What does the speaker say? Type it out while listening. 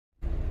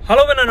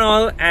Hello one and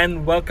all,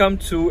 and welcome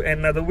to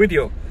another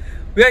video.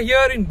 We are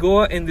here in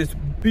Goa in this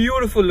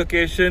beautiful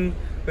location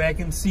where I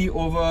can see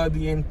over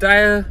the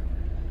entire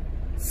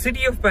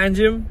city of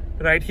Panjim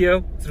right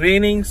here. It's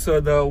raining, so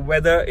the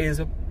weather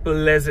is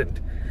pleasant.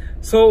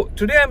 So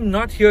today I'm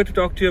not here to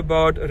talk to you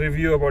about a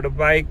review about a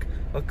bike,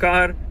 a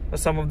car or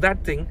some of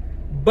that thing,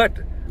 but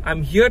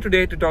I'm here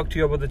today to talk to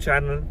you about the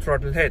channel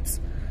Throttle.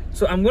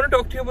 So I'm going to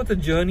talk to you about the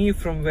journey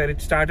from where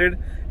it started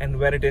and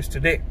where it is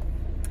today.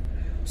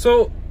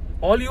 So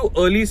all you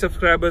early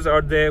subscribers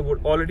out there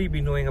would already be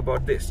knowing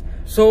about this.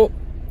 So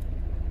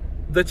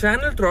the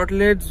channel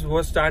Throttle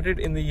was started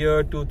in the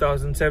year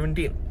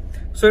 2017.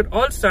 So it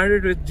all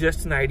started with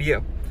just an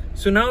idea.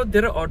 So now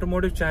there are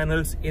automotive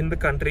channels in the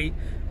country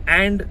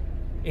and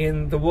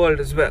in the world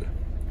as well.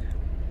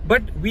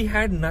 But we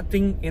had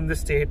nothing in the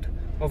state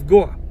of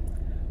Goa.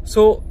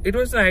 So it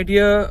was an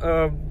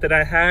idea that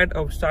I had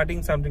of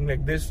starting something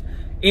like this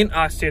in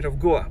our state of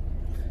Goa.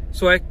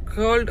 So I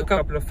called a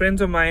couple of friends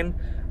of mine.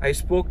 I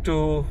spoke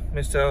to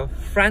Mr.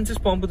 Francis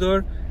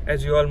Pompadour,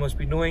 as you all must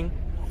be knowing,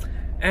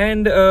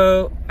 and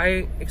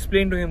I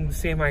explained to him the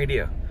same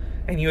idea,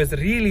 and he was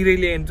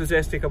really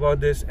enthusiastic about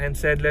this and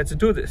said, let's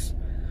do this.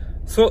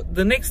 So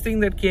the next thing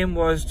that came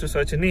was to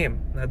search a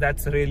name. Now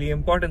that's a really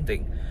important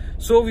thing.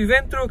 So we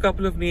went through a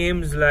couple of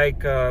names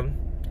like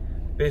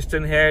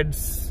Piston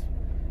Heads,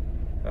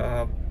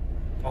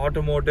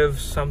 Automotive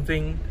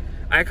something.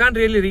 I can't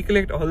really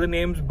recollect all the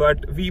names,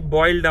 but we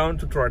boiled down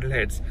to Throttle,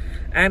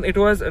 and it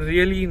was a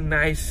really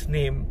nice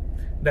name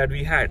that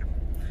we had.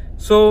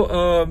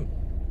 So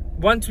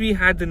once we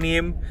had the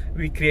name,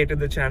 we created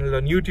the channel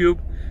on YouTube,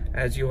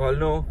 as you all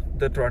know,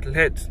 the Throttle.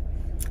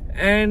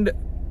 And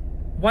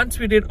once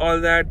we did all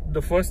that,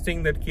 the first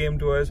thing that came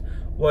to us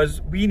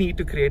was we need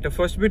to create a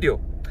first video.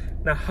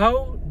 Now,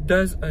 how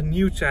does a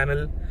new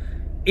channel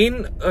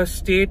in a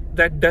state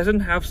that doesn't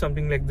have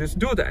something like this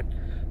do that?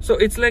 So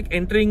it's like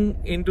entering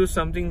into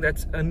something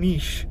that's a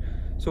niche.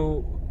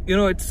 So, you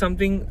know, it's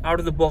something out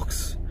of the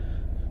box.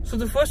 So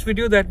the first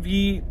video that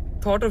we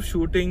thought of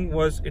shooting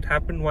it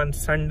happened one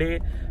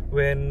Sunday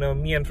when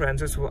me and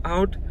Francis were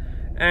out,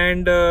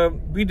 and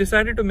we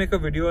decided to make a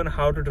video on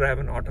how to drive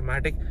an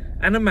automatic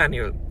and a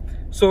manual.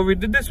 So we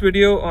did this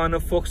video on a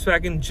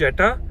Volkswagen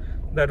Jetta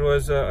that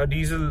was a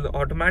diesel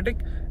automatic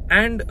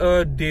and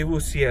a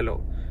Daewoo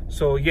Cielo.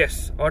 So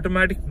yes,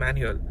 automatic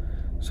manual.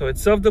 So it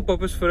served the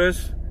purpose for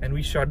us, and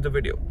we shot the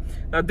video.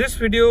 Now this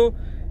video,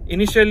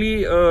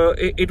 initially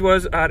it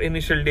was our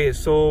initial days.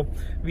 So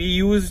we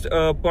used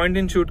a point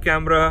and shoot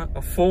camera,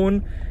 a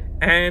phone,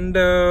 and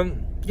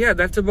yeah,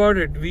 that's about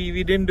it.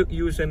 We didn't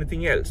use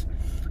anything else.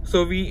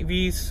 So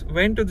we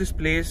went to this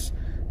place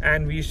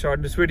and we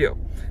shot this video.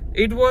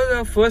 It was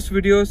our first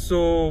video,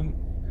 so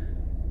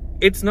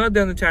it's not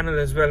there on the channel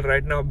as well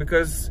right now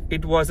because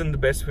it wasn't the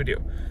best video.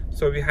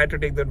 So we had to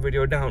take that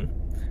video down.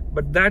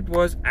 But that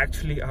was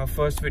actually our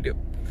first video.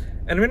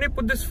 And when we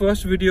put this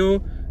first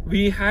video,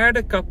 we had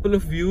a couple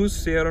of views,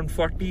 say around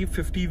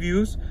 40-50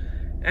 views,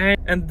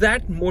 and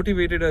that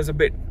motivated us a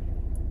bit.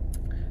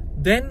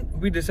 Then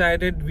we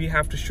decided we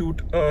have to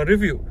shoot a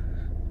review,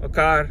 a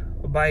car,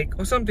 a bike,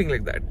 or something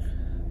like that.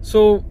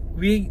 So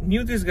we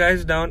knew these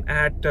guys down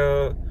at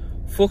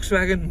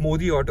Volkswagen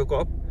Modi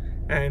Autocop,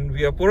 and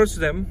we approached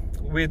them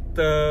with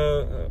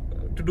to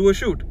do a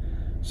shoot.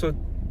 So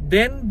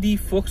then the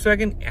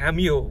Volkswagen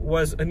Amio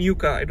was a new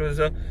car. It was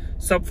a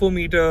sub 4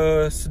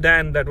 meter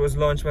sedan that was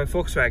launched by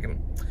Volkswagen.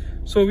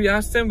 So we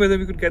asked them whether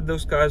we could get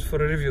those cars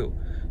for a review.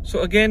 So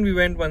again, we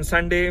went one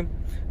Sunday.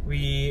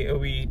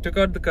 We took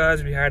out the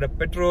cars. We had a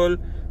petrol,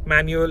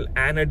 manual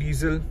and a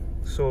diesel.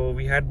 So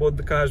we had both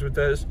the cars with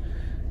us,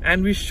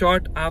 and we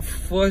shot our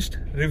first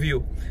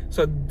review.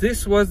 So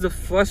this was the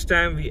first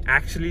time we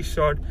actually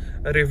shot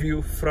a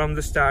review from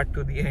the start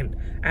to the end,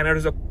 and it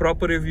was a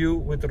proper review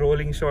with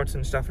rolling shots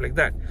and stuff like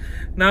that.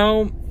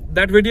 Now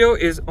that video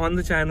is on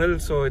the channel,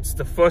 so it's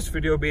the first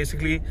video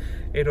basically.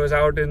 It was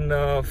out in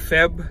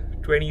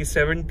Feb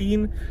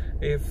 2017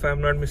 if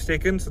I'm not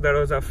mistaken. So that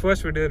was our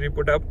first video we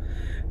put up.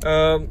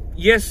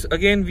 Yes,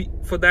 again,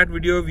 for that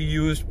video we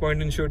used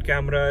point and shoot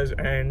cameras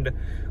and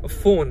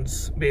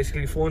phones.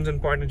 Basically phones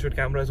and point and shoot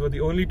cameras were the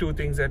only two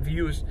things that we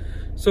used.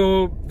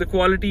 So the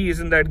quality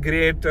isn't that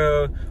great.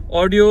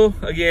 Audio,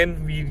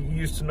 again, we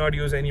used to not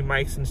use any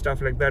mics and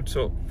stuff like that,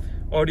 so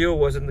audio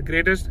wasn't the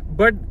greatest,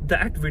 but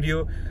that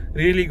video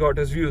really got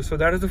us views. So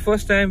that was the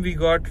first time we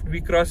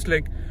crossed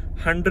like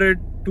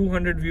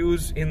 100-200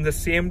 views in the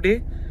same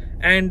day.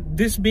 And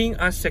this being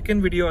our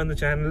second video on the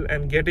channel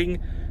and getting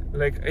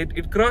like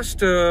it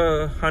crossed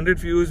 100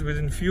 views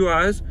within few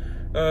hours.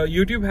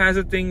 YouTube has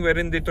a thing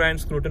wherein they try and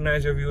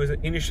scrutinize your views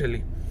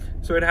initially.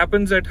 So it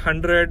happens at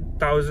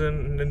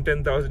 100,000 and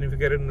 10,000 if you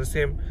get it in the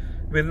same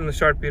within a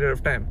short period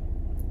of time.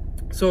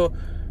 So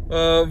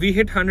we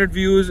hit 100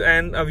 views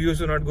and our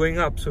views were not going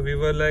up. So we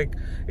were like,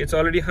 it's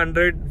already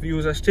 100,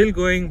 views are still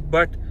going,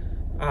 but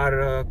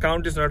our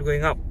count is not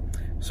going up.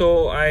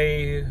 So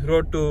I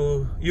wrote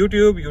to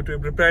YouTube.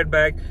 YouTube replied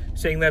back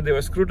saying that they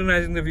were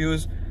scrutinizing the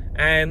views,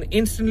 and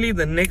instantly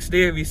the next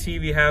day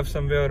we have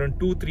somewhere around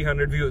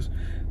 200-300 views.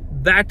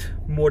 that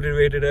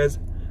motivated us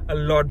a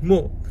lot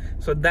more.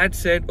 So that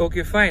said,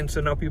 okay, fine,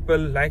 so now people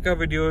like our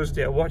videos,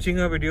 they are watching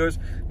our videos,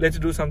 let's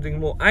do something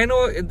more. I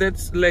know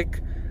that's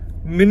like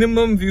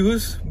minimum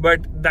views, but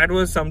that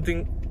was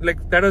something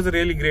like, that was a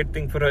really great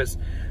thing for us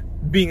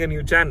being a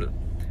new channel.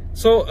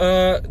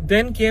 So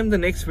then came the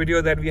next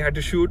video that we had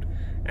to shoot,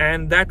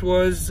 and that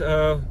was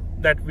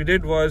that we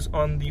did was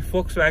on the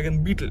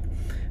Volkswagen Beetle.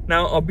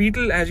 Now a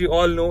Beetle, as you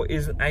all know,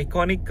 is an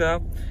iconic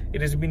car.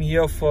 It has been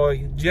here for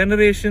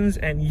generations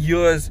and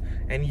years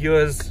and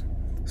years.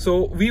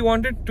 So we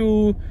wanted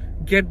to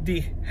get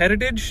the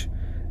heritage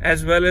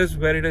as well as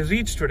where it has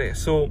reached today.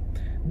 So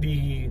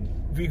we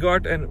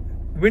got a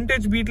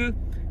vintage Beetle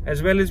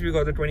as well as we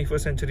got the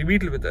 21st century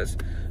Beetle with us.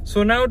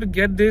 So now to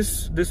get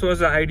this was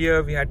the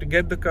idea. We had to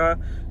get the car.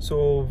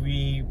 So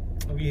we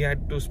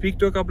had to speak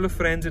to a couple of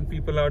friends and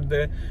people out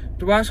there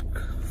to ask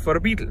for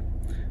a Beetle.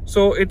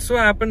 So it so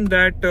happened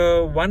that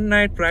one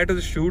night prior to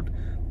the shoot,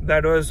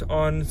 that was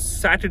on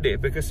Saturday,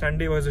 because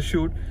Sunday was a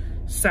shoot.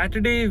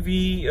 Saturday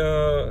we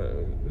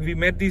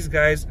met these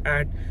guys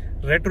at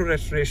Retro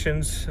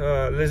Restorations,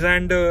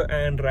 Lysander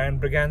and Ryan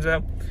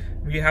Braganza.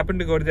 We happened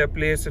to go to their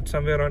place at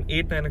somewhere around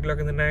 8-9 o'clock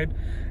in the night,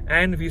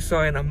 and we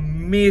saw an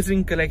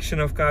amazing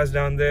collection of cars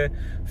down there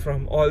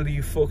from all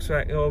the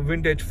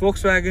vintage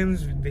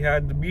Volkswagens. They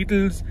had the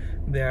Beetles,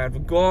 they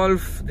have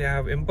Golf, they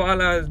have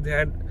Impalas, they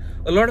had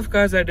a lot of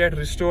cars that they had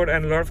restored,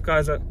 and a lot of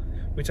cars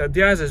which are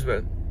theirs as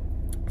well.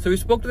 So we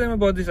spoke to them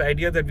about this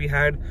idea that we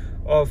had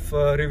of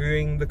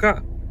reviewing the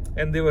car,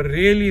 and they were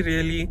really,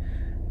 really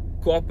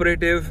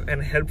cooperative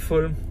and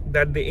helpful,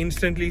 that they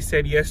instantly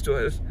said yes to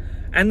us.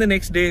 And the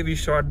next day we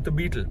shot the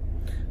Beetle.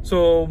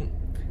 So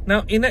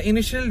now in the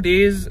initial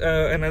days,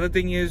 another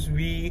thing is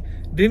we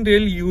didn't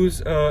really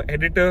use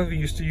editor. We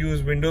used to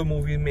use Window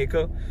Movie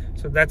Maker.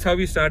 So that's how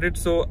we started.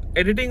 So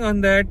editing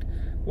on that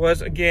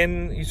was,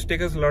 again, used to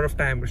take us a lot of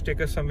time. It used to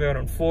take us somewhere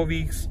around 4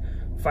 weeks,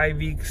 5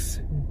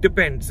 weeks,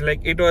 depends. Like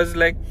it was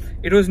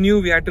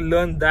new. We had to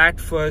learn that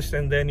first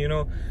and then, you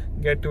know,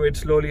 get to it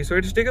slowly. So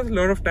it used to take us a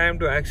lot of time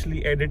to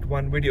actually edit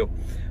one video.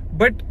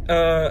 But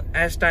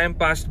as time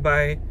passed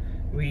by,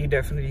 we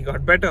definitely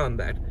got better on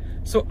that.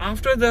 So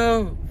after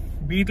the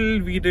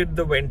Beetle, we did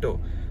the Vento.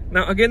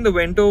 Now again, the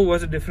Vento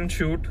was a different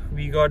shoot.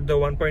 We got the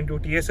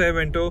 1.2 TSI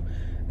Vento,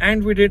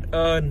 and we did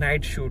a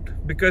night shoot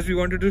because we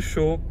wanted to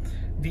show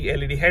the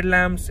LED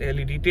headlamps,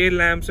 LED tail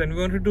lamps, and we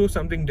wanted to do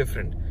something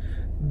different.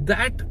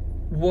 That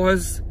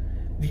was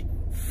the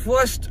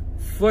first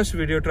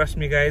video, trust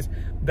me guys,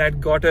 that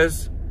got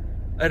us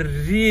a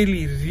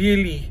really,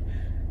 really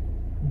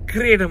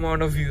great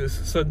amount of views.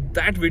 So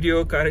that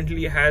video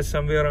currently has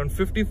somewhere around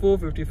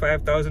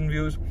 55,000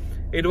 views.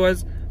 It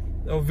was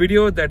a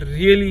video that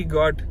really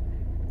got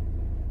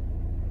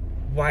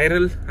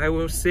viral, I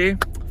would say,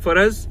 for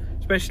us,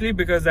 especially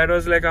because that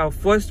was like our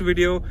first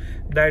video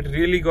that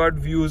really got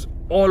views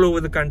all over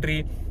the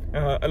country,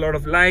 a lot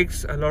of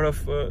likes, a lot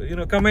of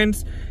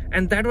comments,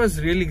 and that was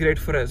really great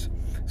for us.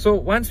 So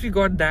once we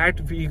got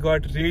that, we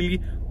got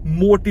really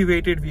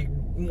motivated. We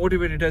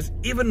motivated us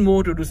even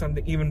more to do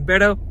something even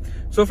better.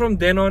 So from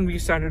then on, we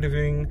started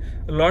reviewing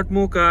a lot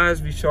more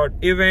cars. We shot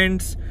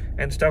events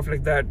and stuff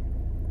like that.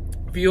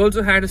 We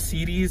also had a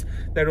series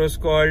that was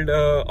called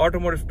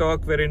Automotive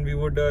Talk, wherein we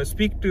would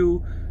speak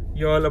to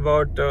you all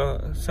about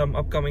some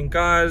upcoming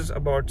cars,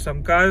 about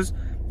some cars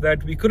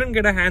that we couldn't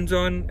get our hands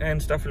on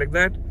and stuff like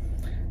that.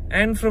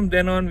 And from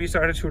then on, we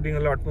started shooting a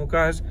lot more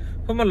cars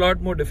from a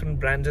lot more different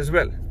brands as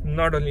well,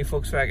 not only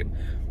Volkswagen.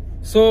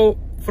 So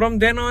from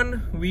then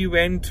on, we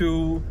went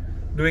to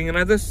doing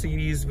another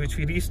series which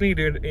we recently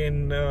did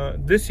in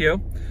this year,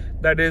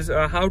 that is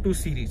a how-to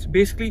series.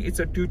 Basically, it's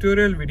a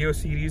tutorial video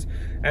series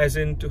as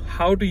in to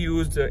how to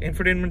use the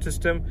infotainment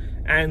system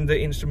and the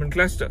instrument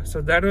cluster.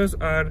 So that was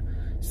our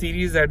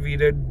series that we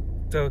did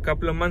a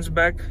couple of months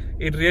back.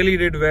 It really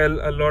did well.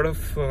 A lot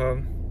of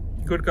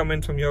good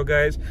comments from your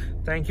guys.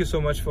 Thank you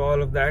so much for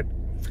all of that.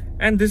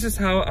 And this is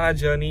how our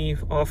journey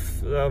of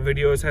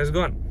videos has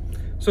gone.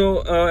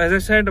 So as I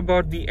said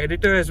about the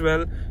editor as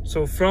well,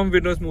 so from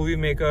Windows Movie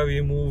Maker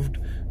we moved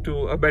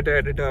to a better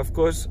editor, of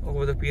course,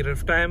 over the period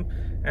of time,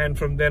 and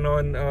from then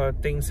on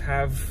things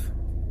have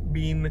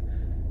been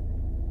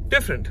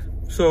different.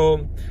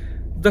 So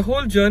the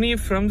whole journey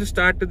from the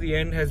start to the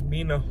end has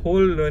been a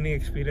whole learning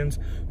experience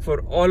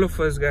for all of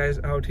us guys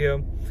out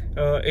here.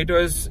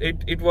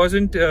 It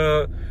wasn't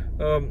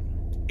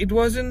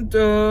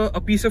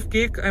a piece of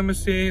cake, I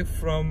must say,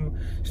 from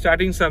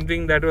starting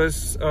something that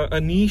was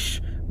a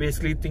niche,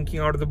 basically thinking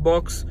out of the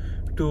box,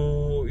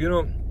 to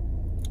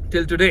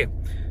till today.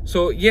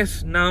 So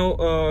yes,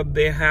 now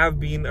there have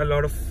been a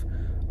lot of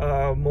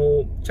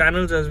more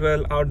channels as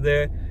well out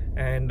there,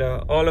 and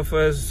all of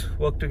us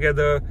work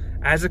together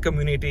as a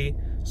community.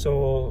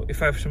 So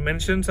if I have to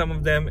mention some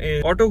of them,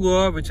 is Auto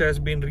Goa, which has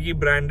been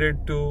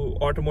rebranded to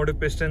Automotive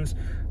Pistons,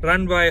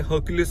 run by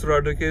Hercules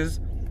Rodriguez.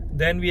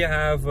 Then we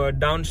have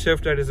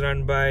Downshift, that is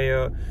run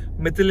by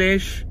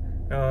Mithilesh.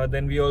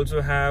 Then we also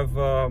have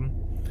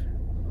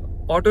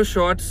Auto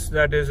Shots,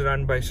 that is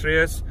run by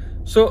Shreyas.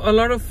 So a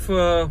lot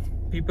of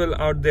people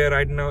out there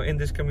right now in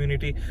this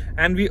community,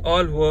 and we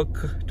all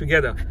work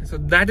together. So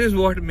that is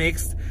what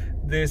makes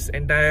this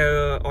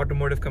entire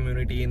automotive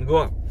community in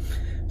Goa.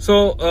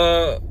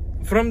 So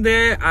from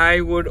there,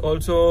 I would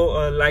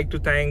also like to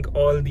thank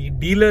all the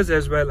dealers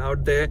as well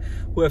out there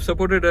who have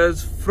supported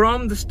us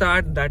from the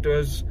start. That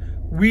was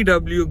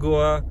VW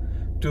Goa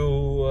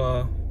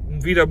to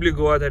VW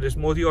Goa, that is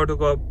Modi Auto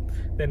Corp.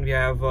 Then we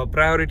have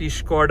Priority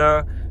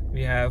Skoda,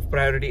 we have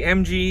Priority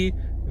MG,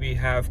 we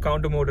have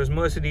Counter Motors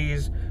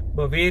Mercedes,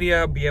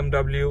 Bavaria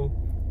BMW,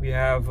 we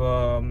have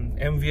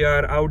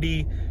MVR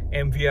Audi,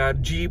 MVR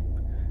Jeep,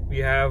 we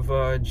have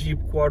Jeep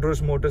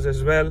Quadros Motors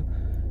as well.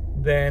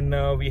 Then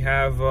we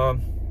have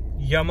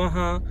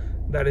Yamaha,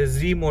 that is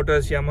Z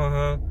Motors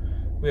Yamaha.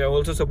 We have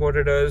also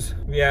supported us.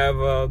 We have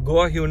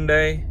Goa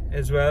Hyundai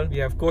as well. We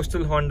have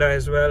Coastal Honda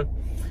as well,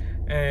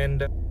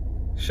 and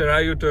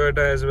Sharayu Toyota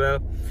as well,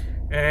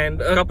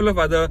 and a couple of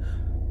other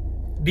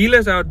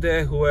dealers out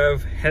there who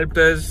have helped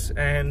us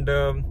and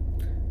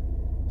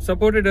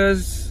supported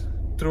us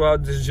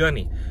throughout this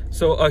journey.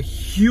 So a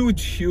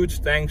huge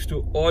thanks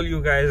to all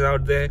you guys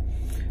out there.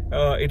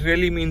 It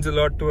really means a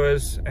lot to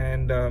us,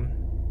 and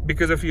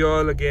because of you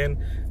all,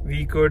 again,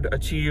 we could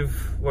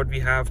achieve what we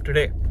have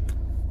today.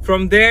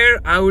 From there,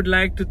 I would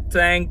like to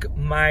thank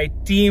my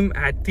team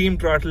at Team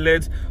Throttle,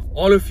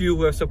 all of you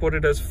who have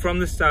supported us from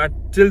the start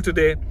till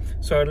today.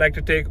 So I'd like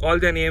to take all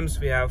their names.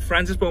 We have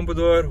Francis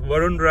Pompadour,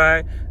 Varun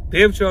Rai,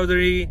 Dev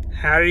Chaudhary,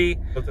 Harry.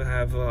 We also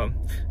have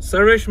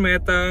Sarvesh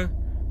Mehta,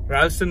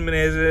 Ralston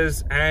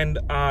Menezes, and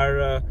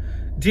our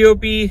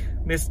DOP,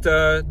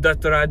 Mr.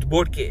 Dattaraj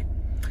Bodke.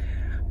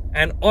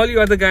 And all you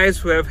other guys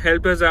who have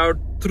helped us out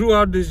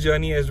throughout this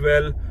journey as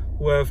well,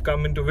 who have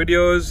come into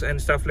videos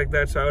and stuff like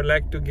that. So I would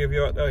like to give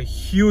you a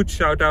huge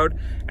shout out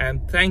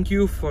and thank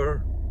you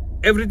for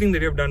everything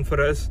that you have done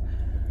for us.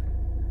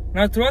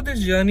 Now, throughout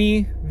this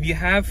journey, we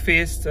have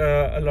faced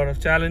a lot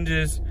of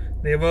challenges.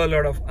 There were a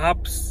lot of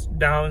ups,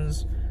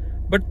 downs,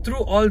 but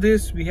through all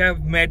this, we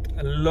have met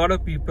a lot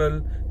of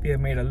people. We have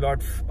made a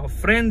lot of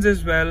friends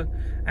as well,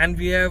 and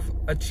we have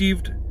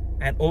achieved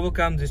and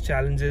overcome these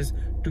challenges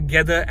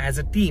together as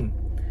a team.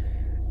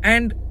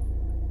 And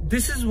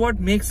this is what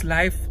makes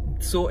life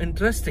so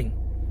interesting.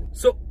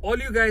 So all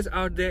you guys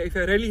out there, if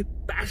you're really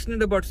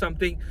passionate about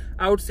something,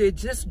 I would say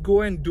just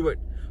go and do it.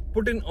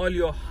 Put in all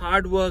your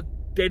hard work,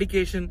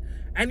 dedication,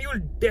 and you'll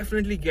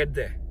definitely get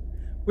there.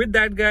 With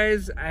that,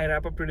 guys, I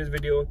wrap up today's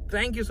video.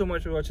 Thank you so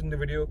much for watching the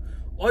video.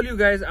 All you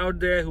guys out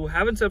there who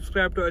haven't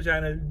subscribed to our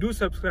channel, do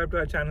subscribe to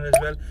our channel as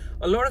well.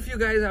 A lot of you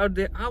guys out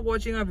there are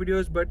watching our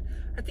videos, but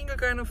I think I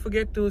kind of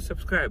forget to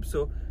subscribe.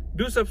 So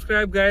do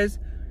subscribe, guys,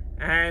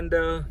 and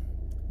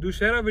do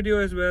share our video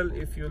as well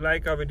if you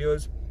like our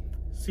videos.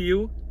 See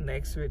you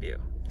next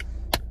video.